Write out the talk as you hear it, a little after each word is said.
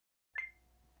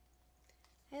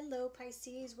Hello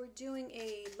Pisces, we're doing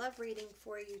a love reading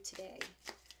for you today.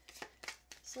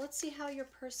 So let's see how your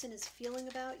person is feeling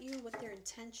about you, what their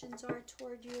intentions are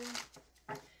toward you.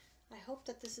 I hope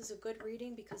that this is a good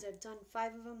reading because I've done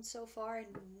 5 of them so far and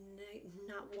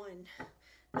not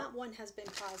one has been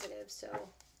positive. So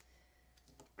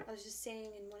I was just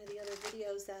saying in one of the other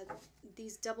videos that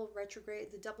these the double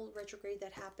retrograde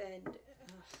that happened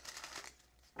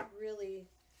really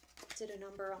did a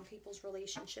number on people's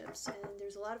relationships, and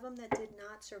there's a lot of them that did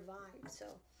not survive.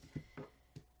 So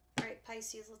all right,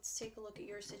 Pisces, let's take a look at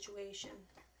your situation.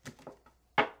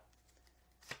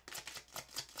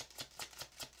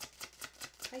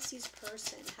 Pisces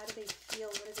person, how do they feel?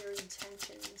 What are their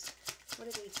intentions? What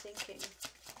are they thinking?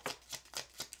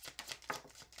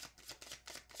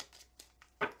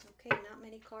 Okay, not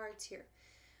many cards here.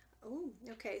 Oh,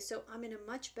 okay, so I'm in a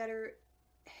much better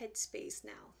headspace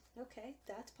now. Okay,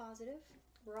 that's positive.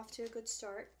 We're off to a good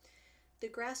start. The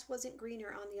grass wasn't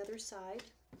greener on the other side.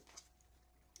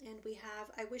 And we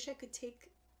have, I wish I could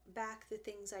take back the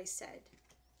things I said.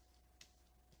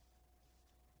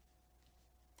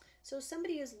 So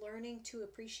somebody is learning to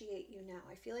appreciate you now.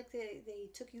 I feel like they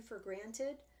took you for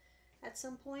granted at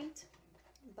some point,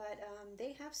 but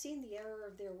they have seen the error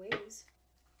of their ways.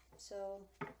 So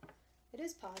it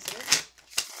is positive.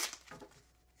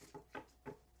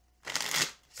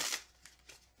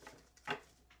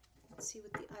 Let's see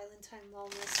what the Island Time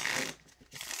Wellness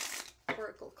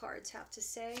Oracle cards have to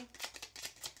say.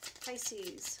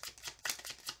 Pisces.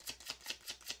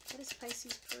 What is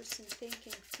Pisces person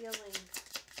thinking, feeling?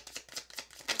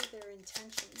 What are their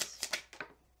intentions?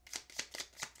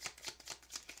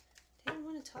 They don't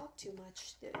want to talk too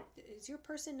much. Is your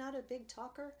person not a big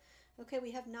talker? Okay, we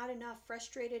have not enough,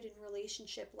 frustrated in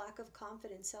relationship, lack of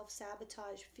confidence,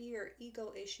 self-sabotage, fear,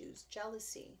 ego issues,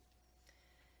 jealousy.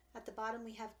 At the bottom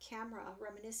we have camera,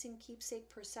 reminiscing, keepsake,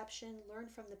 perception, learn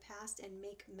from the past, and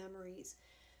make memories.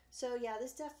 So yeah,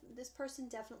 this person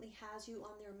definitely has you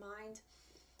on their mind.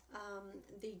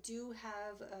 They do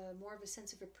have more of a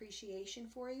sense of appreciation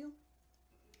for you,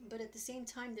 but at the same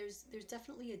time, there's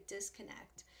definitely a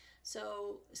disconnect.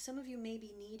 So some of you may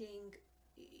be needing,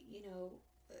 you know,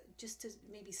 just to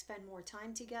maybe spend more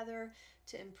time together,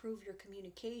 to improve your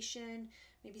communication.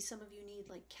 Maybe some of you need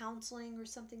like counseling or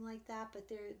something like that, but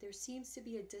there seems to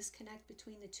be a disconnect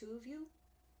between the two of you.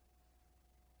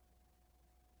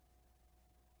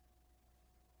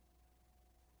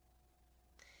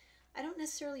 I don't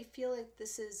necessarily feel like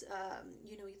this is,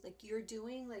 you know, like you're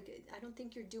doing, like, I don't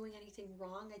think you're doing anything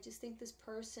wrong. I just think this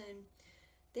person,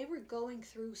 they were going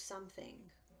through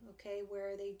something, okay,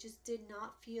 where they just did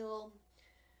not feel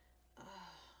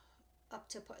up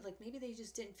to, like maybe they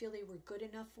just didn't feel they were good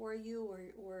enough for you,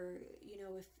 or you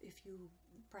know, if you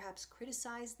perhaps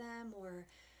criticize them, or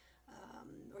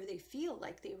they feel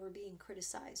like they were being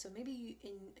criticized. So maybe you,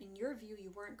 in your view, you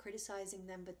weren't criticizing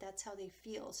them, but that's how they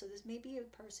feel. So this may be a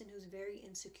person who's very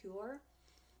insecure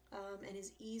and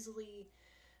is easily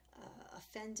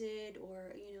offended,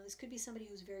 or you know, this could be somebody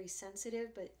who's very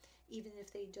sensitive, but even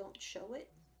if they don't show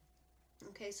it.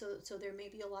 Okay, so there may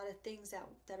be a lot of things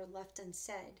that are left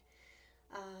unsaid.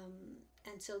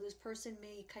 And so this person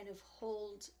may kind of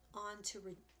hold on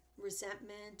to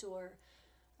resentment, or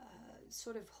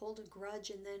sort of hold a grudge,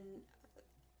 and then,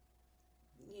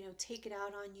 you know, take it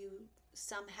out on you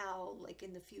somehow, like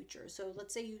in the future. So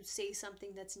let's say you say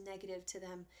something that's negative to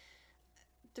them.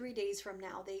 3 days from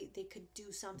now, they could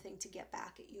do something to get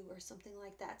back at you or something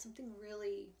like that. Something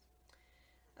really...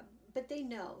 but they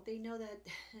know that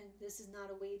this is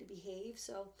not a way to behave.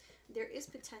 So there is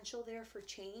potential there for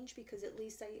change, because at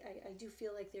least I do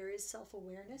feel like there is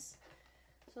self-awareness.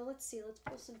 So let's see, let's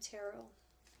pull some tarot.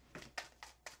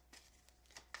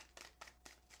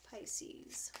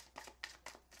 Pisces.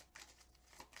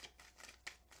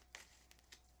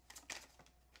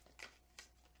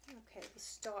 Okay, the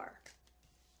Star.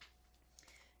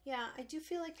 Yeah, I do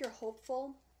feel like you're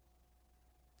hopeful.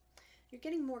 You're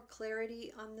getting more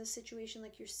clarity on the situation,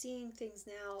 like you're seeing things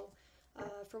now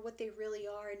for what they really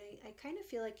are. And I kind of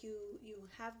feel like you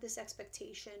have this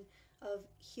expectation of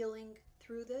healing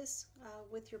through this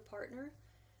with your partner.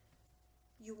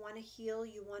 You want to heal,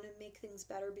 you want to make things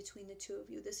better between the two of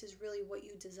you. This is really what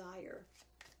you desire.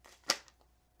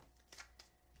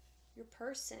 Your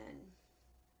person,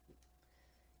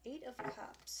 8 of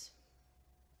Cups,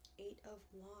 8 of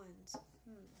Wands.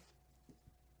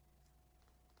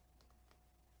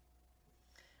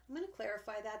 I'm going to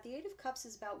clarify that. The 8 of Cups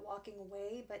is about walking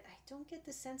away, but I don't get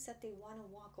the sense that they want to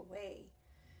walk away.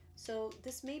 So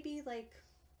this may be like,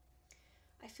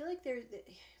 I feel like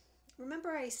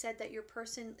remember I said that your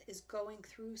person is going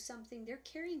through something. They're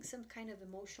carrying some kind of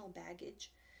emotional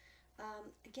baggage.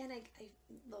 Again, I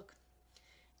look,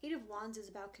 Eight of Wands is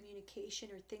about communication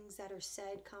or things that are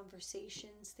said,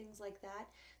 conversations, things like that.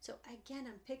 So again,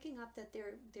 I'm picking up that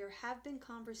there have been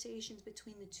conversations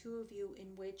between the two of you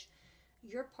in which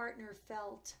your partner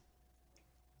felt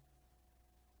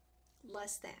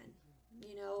less than,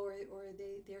 you know, or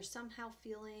they're somehow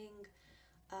feeling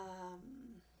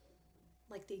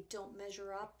like they don't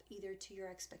measure up either to your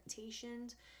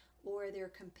expectations, or they're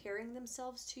comparing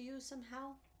themselves to you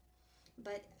somehow.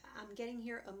 But I'm getting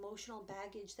here emotional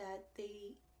baggage that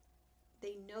they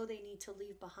know they need to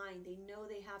leave behind. They know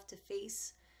they have to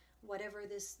face whatever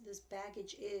this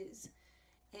baggage is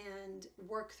and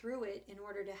work through it in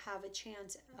order to have a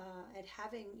chance at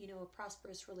having, you know, a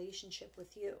prosperous relationship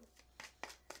with you.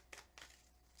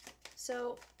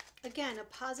 So again, a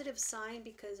positive sign,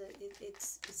 because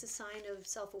it's a sign of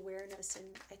self-awareness. And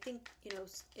I think, you know,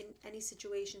 in any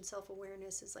situation,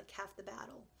 self-awareness is like half the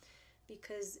battle,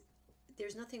 because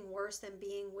there's nothing worse than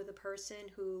being with a person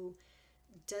who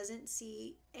doesn't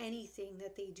see anything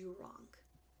that they do wrong.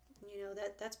 You know,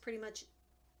 that's pretty much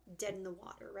dead in the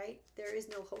water, right? There is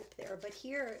no hope there. But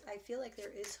here, I feel like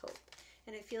there is hope.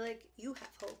 And I feel like you have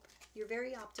hope. You're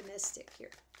very optimistic here.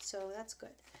 So that's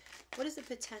good. What is the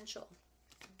potential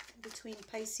between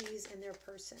Pisces and their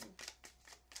person?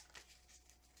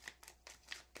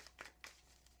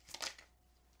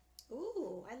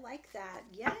 Ooh, I like that.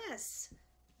 Yes.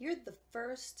 You're the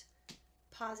first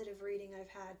positive reading I've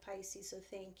had, Pisces, so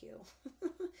thank you.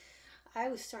 I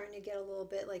was starting to get a little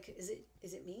bit like, is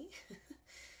it me?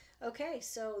 Okay,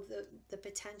 so the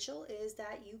potential is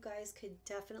that you guys could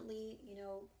definitely, you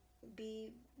know,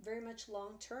 be very much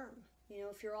long term. You know,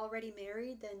 if you're already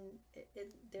married, then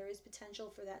there is potential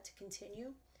for that to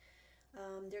continue.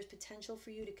 There's potential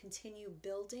for you to continue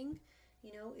building.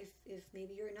 You know, if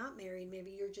maybe you're not married,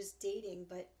 maybe you're just dating,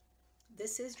 but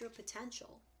this is your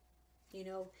potential. You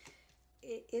know,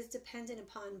 it is dependent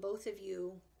upon both of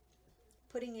you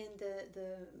putting in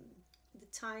the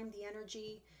time, the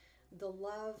energy, the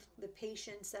love, the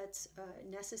patience that's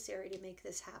necessary to make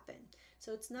this happen.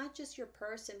 So it's not just your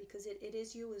person, because it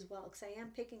is you as well. Because I am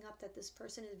picking up that this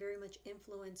person is very much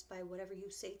influenced by whatever you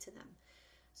say to them.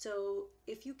 So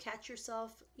if you catch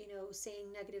yourself, you know,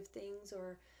 saying negative things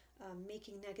or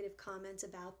making negative comments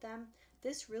about them,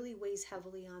 this really weighs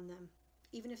heavily on them,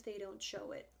 even if they don't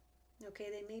show it. Okay,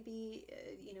 they may be,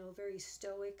 you know, a very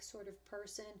stoic sort of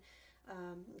person,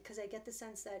 because I get the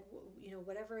sense that, you know,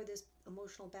 whatever this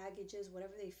emotional baggage is,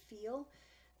 whatever they feel,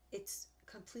 it's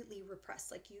completely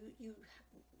repressed. Like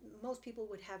most people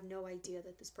would have no idea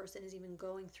that this person is even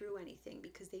going through anything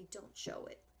because they don't show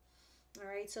it. All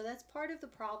right, so that's part of the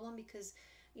problem, because,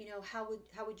 you know, how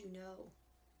would you know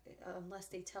unless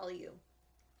they tell you?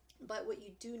 But what you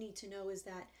do need to know is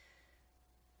that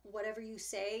whatever you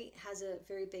say has a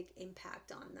very big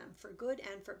impact on them, for good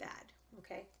and for bad.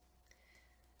 Okay.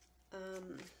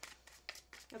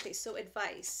 Okay, so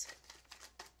advice.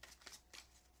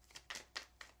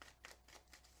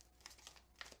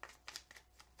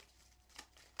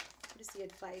 What is the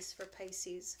advice for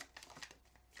Pisces?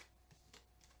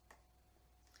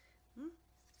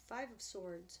 Five of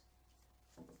Swords.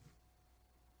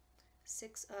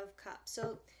 Six of Cups.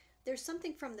 So there's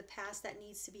something from the past that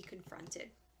needs to be confronted,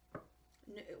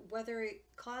 whether it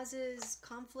causes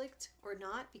conflict or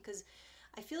not, because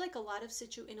I feel like in a lot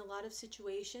of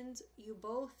situations you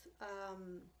both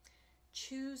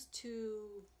choose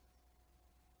to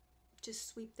just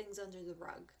sweep things under the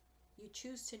rug. You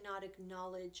choose to not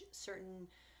acknowledge certain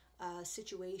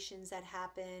situations that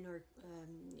happen, or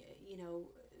you know,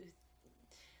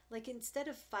 like instead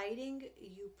of fighting,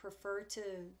 you prefer to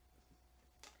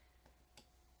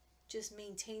just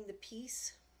maintain the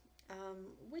peace,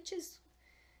 which is,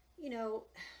 you know,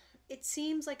 it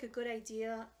seems like a good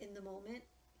idea in the moment,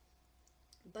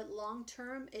 but long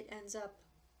term it ends up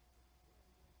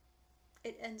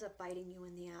biting you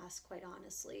in the ass, quite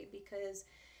honestly, because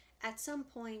at some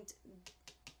point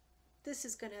this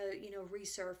is going to, you know,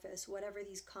 resurface whatever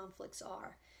these conflicts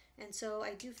are. And so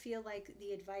I do feel like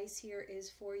the advice here is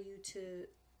for you to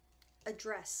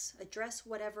address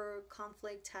whatever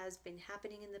conflict has been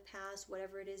happening in the past,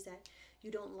 whatever it is that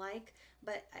you don't like.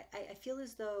 But I feel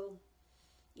as though,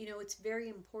 you know, it's very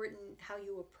important how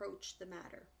you approach the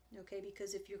matter. Okay,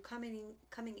 because if you're coming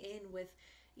in with,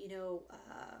 you know,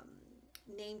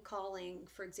 name calling,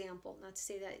 for example, not to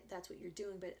say that that's what you're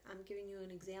doing, but I'm giving you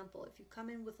an example. If you come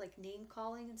in with like name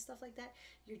calling and stuff like that,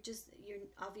 you're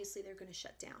obviously they're going to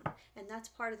shut down. And that's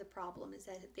part of the problem, is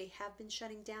that they have been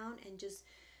shutting down and just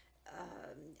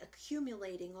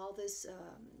accumulating all this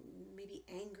maybe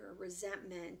anger,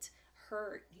 resentment,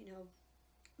 hurt, you know,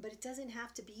 but it doesn't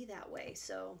have to be that way.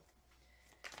 So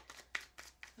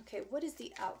Okay, what is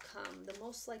the outcome? The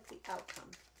most likely outcome.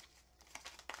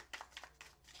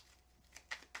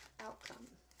 Outcome.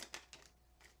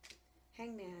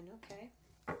 Hangman, okay.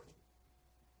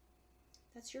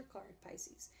 That's your card,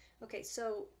 Pisces. Okay,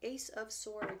 so Ace of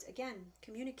Swords. Again,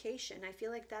 communication. I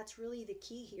feel like that's really the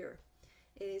key here,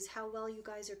 is how well you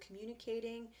guys are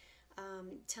communicating,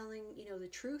 telling, you know, the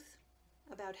truth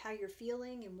about how you're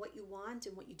feeling and what you want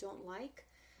and what you don't like,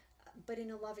 but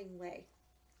in a loving way.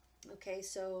 Okay,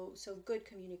 so good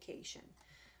communication.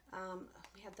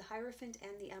 We have the Hierophant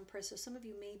and the Empress. So some of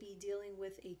you may be dealing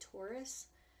with a Taurus.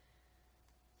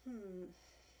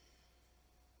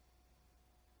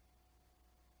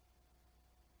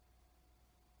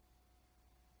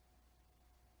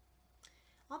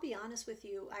 I'll be honest with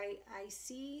you. I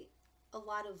see a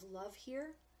lot of love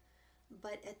here,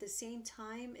 but at the same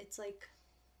time, it's like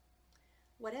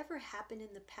whatever happened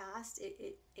in the past,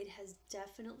 it has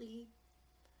definitely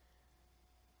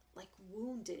like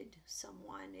wounded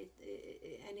someone,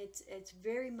 and it's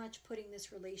very much putting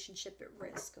this relationship at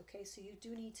risk. Okay, so you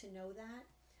do need to know that.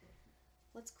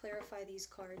 Let's clarify these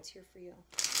cards here for you.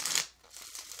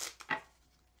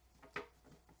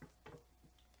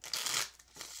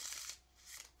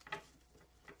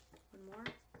 One more.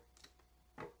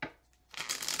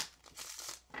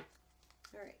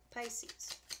 All right,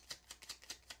 Pisces.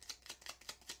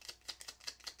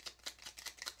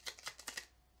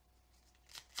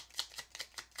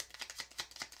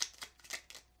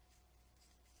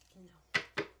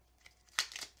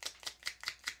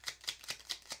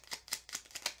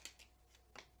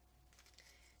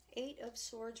 Eight of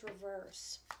Swords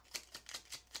reverse.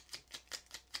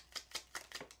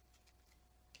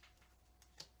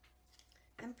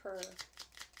 Emperor.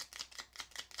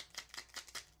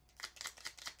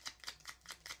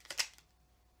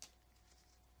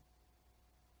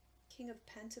 King of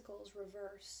Pentacles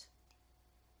reverse.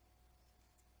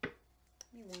 Give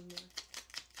me one more.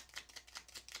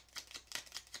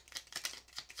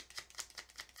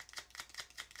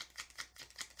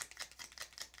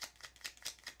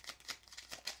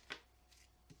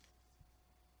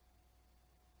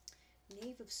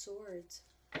 Knave of Swords.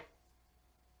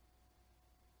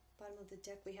 Bottom of the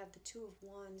deck, we have the Two of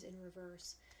Wands in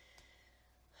reverse.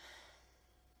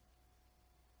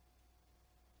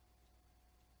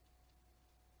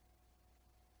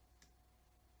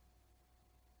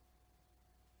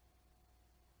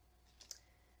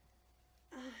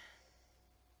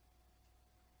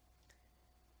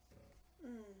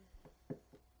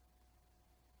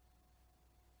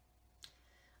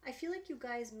 I feel like you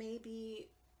guys may be...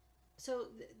 So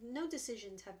no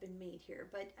decisions have been made here,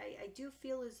 but I do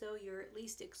feel as though you're at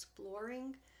least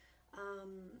exploring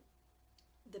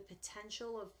the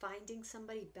potential of finding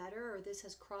somebody better, or this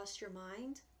has crossed your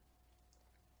mind.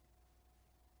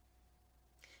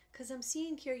 Because I'm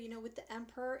seeing here, you know, with the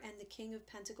Emperor and the King of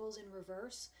Pentacles in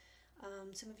reverse,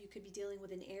 some of you could be dealing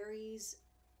with an Aries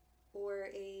or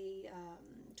a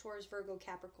Taurus, Virgo,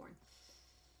 Capricorn.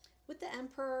 With the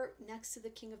Emperor next to the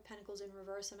King of Pentacles in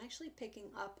reverse, I'm actually picking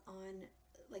up on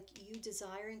like you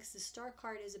desiring, because the Star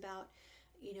card is about,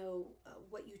 you know,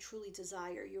 what you truly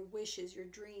desire, your wishes, your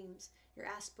dreams, your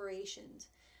aspirations.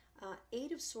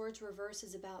 Eight of Swords reverse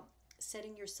is about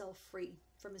setting yourself free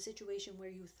from a situation where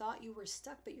you thought you were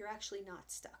stuck, but you're actually not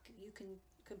stuck. You can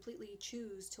completely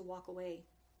choose to walk away.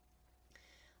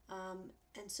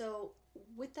 And so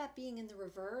with that being in the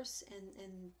reverse,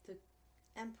 and the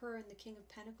Emperor and the King of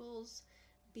Pentacles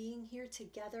being here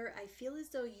together, I feel as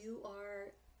though you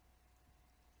are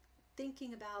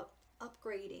thinking about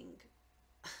upgrading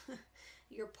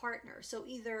your partner. So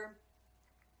either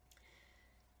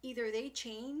they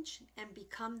change and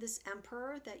become this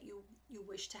Emperor that you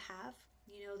wish to have,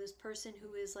 you know, this person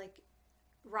who is like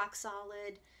rock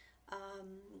solid,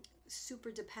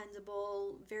 super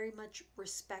dependable, very much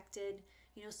respected,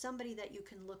 you know, somebody that you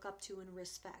can look up to and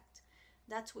respect.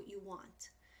 That's what you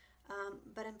want.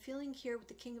 But I'm feeling here with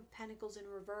the King of Pentacles in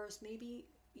reverse, maybe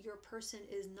your person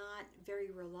is not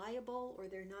very reliable, or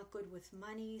they're not good with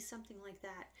money, something like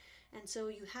that. And so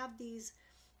you have these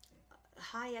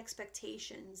high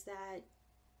expectations that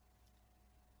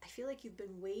I feel like you've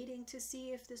been waiting to see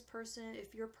if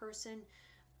your person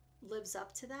lives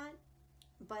up to that.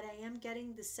 But I am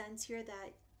getting the sense here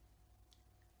that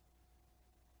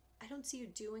I don't see you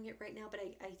doing it right now, but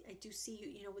I do see you,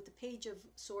 you know, with the Page of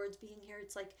Swords being here,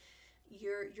 it's like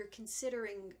you're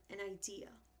considering an idea.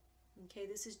 Okay,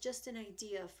 this is just an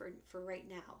idea for right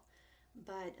now.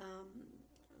 But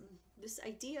this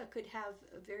idea could have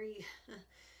a very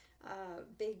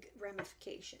big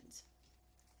ramifications.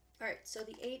 All right, so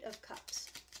the Eight of Cups.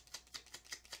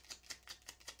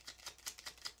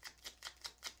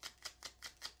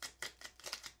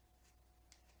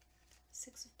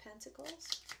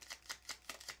 Pentacles,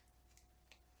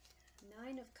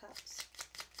 Nine of Cups,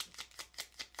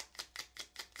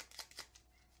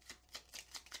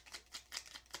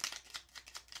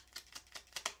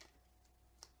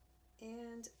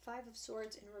 and Five of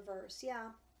Swords in reverse. Yeah,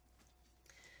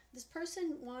 this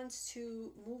person wants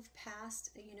to move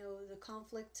past, you know, the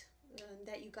conflict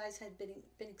that you guys had been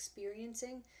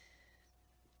experiencing.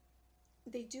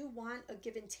 They do want a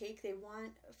give and take. They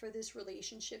want for this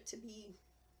relationship to be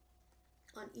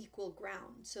on equal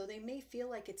ground. So they may feel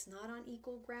like it's not on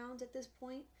equal ground at this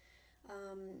point.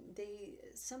 They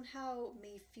somehow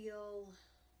may feel,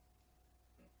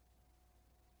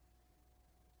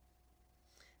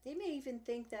 they may even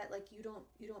think that like you don't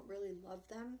really love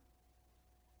them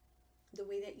the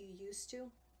way that you used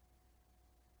to.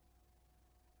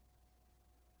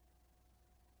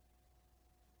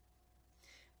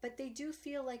 But they do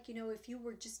feel like, you know, if you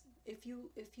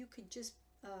could just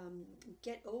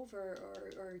get over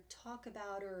or talk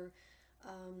about or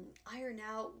iron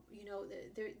out, you know,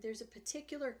 there's a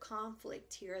particular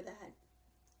conflict here that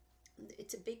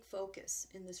it's a big focus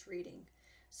in this reading.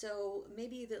 So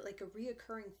maybe that like a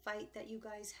reoccurring fight that you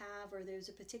guys have, or there's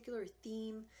a particular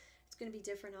theme. It's going to be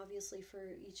different, obviously,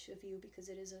 for each of you because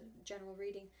it is a general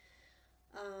reading.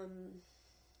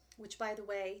 Which, by the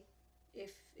way,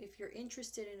 if you're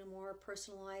interested in a more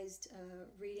personalized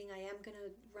reading, I am going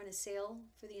to run a sale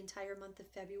for the entire month of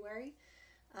February.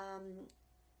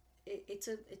 It's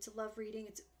a love reading.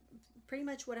 It's pretty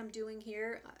much what I'm doing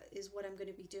here is what I'm going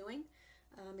to be doing,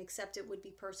 except it would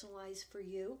be personalized for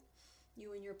you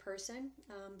and your person.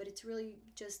 But it's really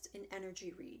just an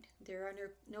energy read. There are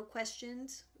no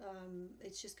questions.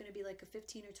 It's just going to be like a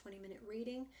 15 or 20 minute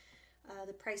reading.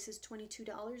 The price is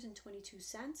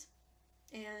 $22.22,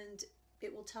 and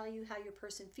it will tell you how your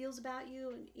person feels about you,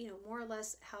 and you know, more or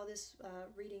less how this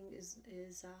reading is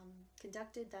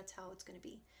conducted. That's how it's going to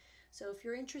be. So if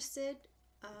you're interested,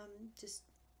 just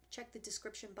check the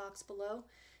description box below.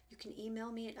 You can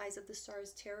email me at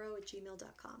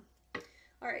eyesofthestarstarot@gmail.com.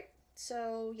 All right,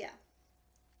 so yeah,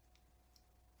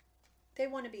 they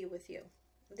want to be with you.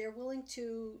 They're willing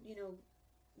to, you know,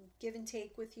 give and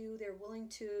take with you. They're willing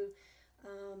to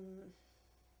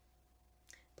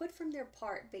put from their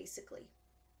part, basically.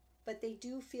 But they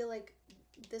do feel like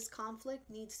this conflict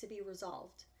needs to be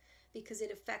resolved because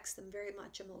it affects them very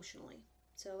much emotionally.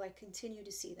 So I continue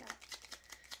to see that.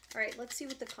 All right, let's see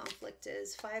what the conflict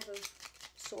is. Five of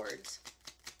Swords.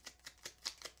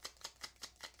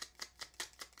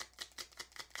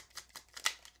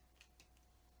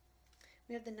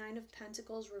 We have the Nine of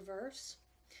Pentacles reverse.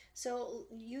 So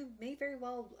you may very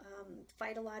well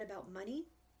fight a lot about money.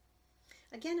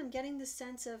 Again, I'm getting the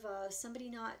sense of somebody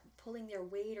not pulling their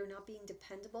weight or not being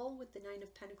dependable with the Nine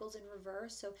of Pentacles in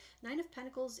reverse. So Nine of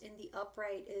Pentacles in the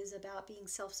upright is about being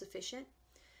self-sufficient.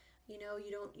 You know,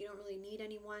 you don't really need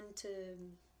anyone to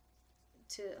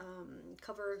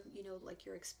cover, you know, like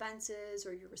your expenses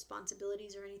or your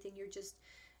responsibilities or anything.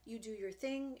 You do your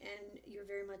thing and you're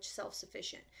very much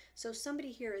self-sufficient. So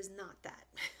somebody here is not that.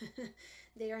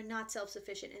 They are not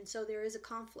self-sufficient, and so there is a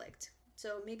conflict.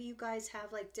 So maybe you guys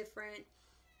have like different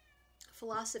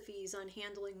philosophies on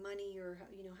handling money, or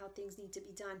you know, how things need to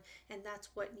be done, and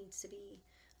that's what needs to be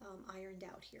ironed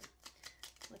out here.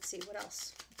 Let's see what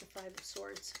else with the Five of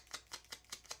Swords.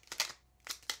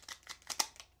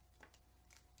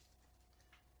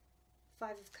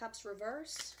 Five of Cups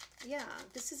reverse. Yeah,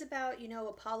 this is about, you know,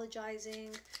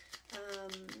 apologizing,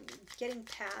 getting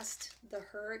past the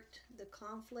hurt, the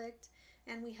conflict,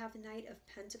 and we have Knight of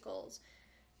Pentacles.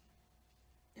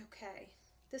 Okay,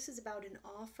 this is about an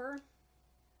offer.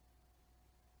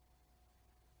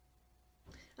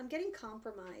 I'm getting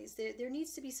compromise. There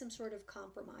needs to be some sort of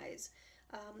compromise.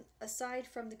 Aside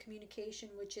from the communication,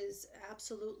 which is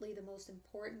absolutely the most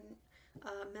important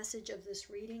message of this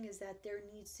reading, is that there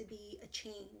needs to be a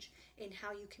change in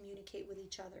how you communicate with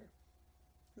each other,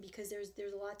 because there's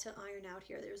a lot to iron out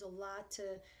here. There's a lot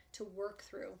to work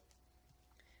through.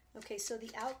 Okay, so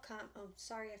the outcome. Oh,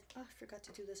 sorry, I forgot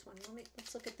to do this one.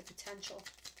 Let's look at the potential.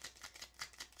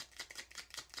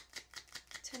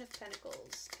 Ten of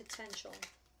Pentacles, potential.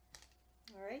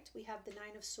 All right, we have the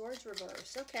Nine of Swords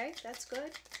reverse. Okay, that's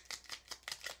good.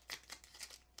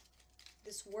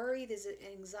 This worry, this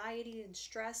anxiety and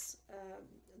stress,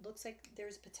 looks like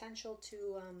there's potential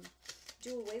to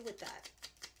do away with that.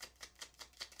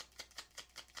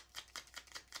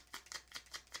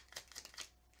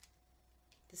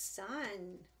 The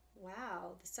Sun.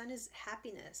 Wow, the Sun is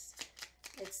happiness.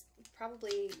 It's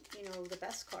probably, you know, the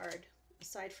best card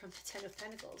aside from the Ten of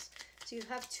Pentacles. So you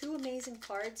have two amazing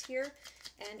cards here,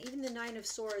 and even the Nine of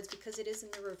Swords, because it is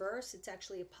in the reverse, it's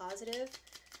actually a positive.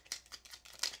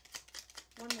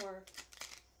 One more.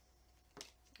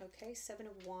 Okay, Seven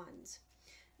of Wands.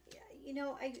 Yeah, you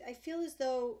know, I feel as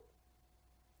though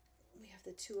we have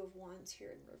the Two of Wands here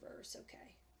in reverse.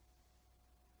 Okay.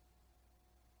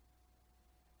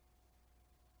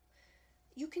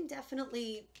 You can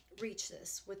definitely reach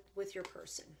this with your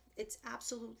person. It's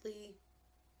absolutely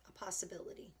a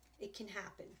possibility. It can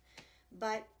happen.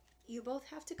 But you both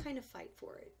have to kind of fight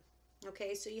for it.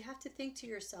 Okay, so you have to think to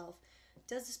yourself,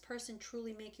 does this person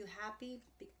truly make you happy?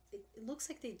 It looks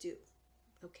like they do.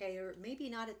 Okay, or maybe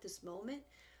not at this moment,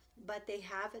 but they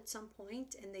have at some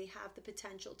point, and they have the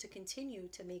potential to continue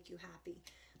to make you happy.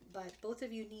 But both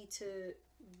of you need to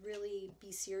really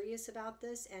be serious about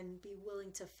this and be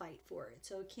willing to fight for it.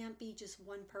 So it can't be just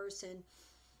one person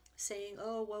saying,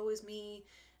 oh, woe is me,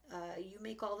 you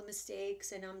make all the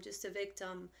mistakes and I'm just a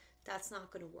victim. That's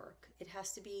not going to work. It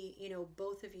has to be, you know,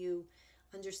 both of you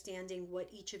understanding what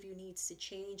each of you needs to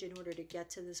change in order to get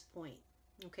to this point.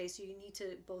 Okay, so you need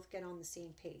to both get on the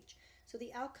same page. So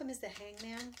the outcome is the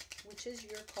Hangman, which is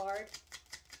your card.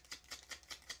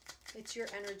 It's your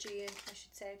energy, I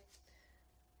should say.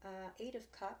 Eight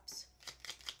of Cups.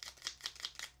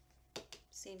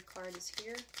 Same card as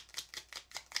here.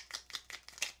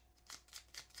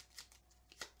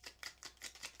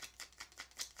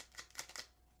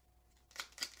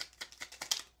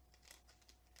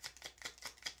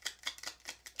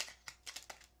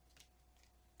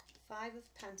 Five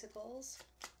of Pentacles.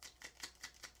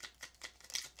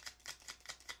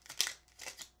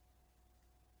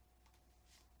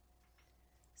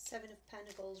 Seven of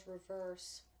Pentacles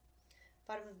reverse.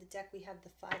 Bottom of the deck we have the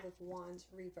Five of Wands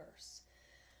reverse.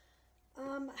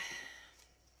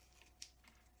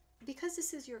 Because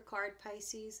this is your card,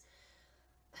 Pisces,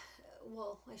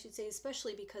 well, I should say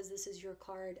especially because this is your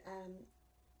card,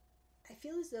 I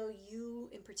feel as though you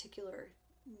in particular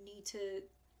need to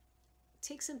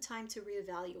take some time to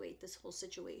reevaluate this whole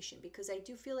situation, because I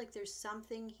do feel like there's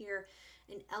something here,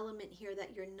 an element here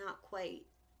that you're not quite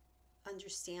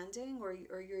understanding, or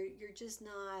you're just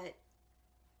not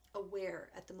aware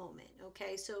at the moment.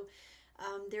 Okay, so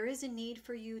there is a need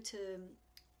for you to,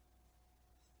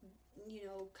 you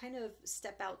know, kind of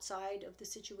step outside of the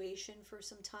situation for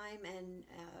some time and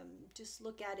just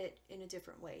look at it in a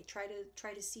different way. Try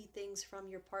to see things from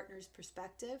your partner's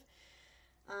perspective,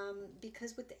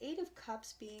 because with the Eight of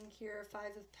Cups being here,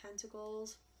 Five of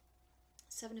Pentacles,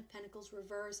 Seven of Pentacles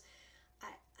reverse,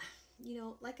 you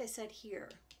know, like I said here,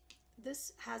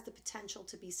 this has the potential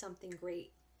to be something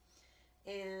great.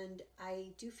 And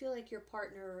I do feel like your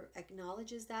partner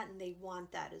acknowledges that and they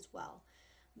want that as well.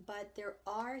 But there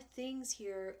are things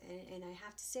here, and I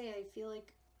have to say, I feel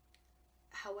like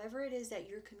however it is that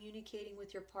you're communicating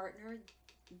with your partner,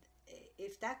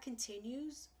 if that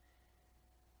continues,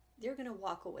 they're going to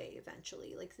walk away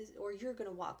eventually, like this, or you're going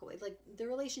to walk away. Like the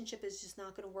relationship is just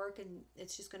not going to work and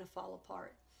it's just going to fall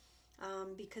apart.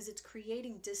 Because it's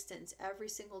creating distance every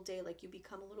single day. Like you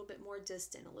become a little bit more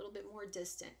distant, a little bit more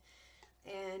distant.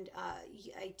 And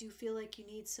I do feel like you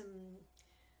need some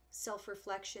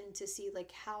self-reflection to see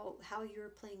like how you're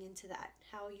playing into that,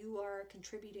 how you are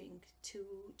contributing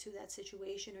to that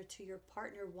situation, or to your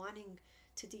partner wanting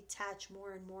to detach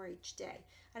more and more each day.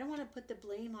 I don't want to put the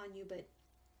blame on you, but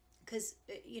because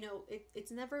you know,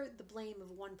 it's never the blame of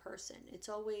one person. It's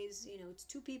always, you know, it's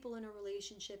two people in a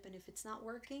relationship, and if it's not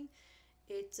working,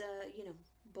 it's you know,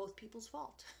 both people's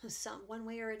fault some one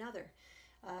way or another.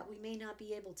 We may not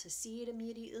be able to see it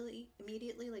immediately.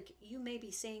 Like you may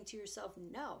be saying to yourself,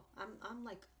 no, I'm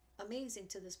like amazing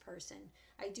to this person,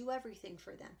 I do everything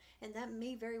for them, and that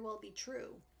may very well be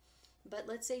true. But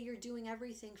let's say you're doing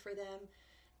everything for them,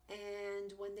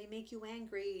 and when they make you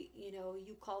angry, you know,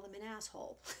 you call them an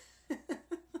asshole.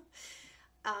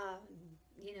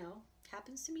 You know,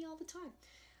 happens to me all the time.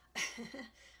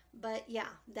 But yeah,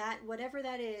 that, whatever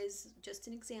that is, just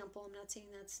an example. I'm not saying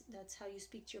that's how you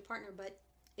speak to your partner, but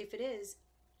if it is,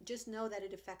 just know that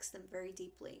it affects them very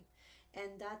deeply.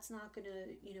 And that's not going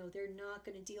to, you know, they're not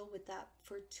going to deal with that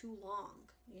for too long.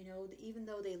 You know, even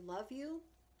though they love you,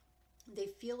 they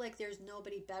feel like there's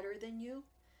nobody better than you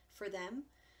for them.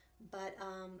 But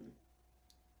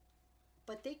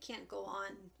they can't go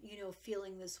on, you know,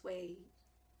 feeling this way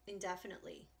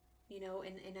indefinitely, you know,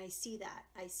 and I see that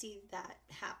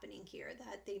happening here,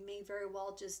 that they may very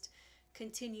well just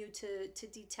continue to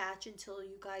detach until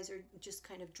you guys are just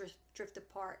kind of drift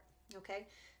apart. Okay,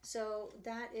 so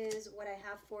that is what I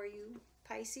have for you,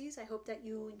 Pisces. I hope that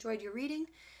you enjoyed your reading,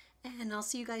 and I'll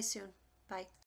see you guys soon. Bye.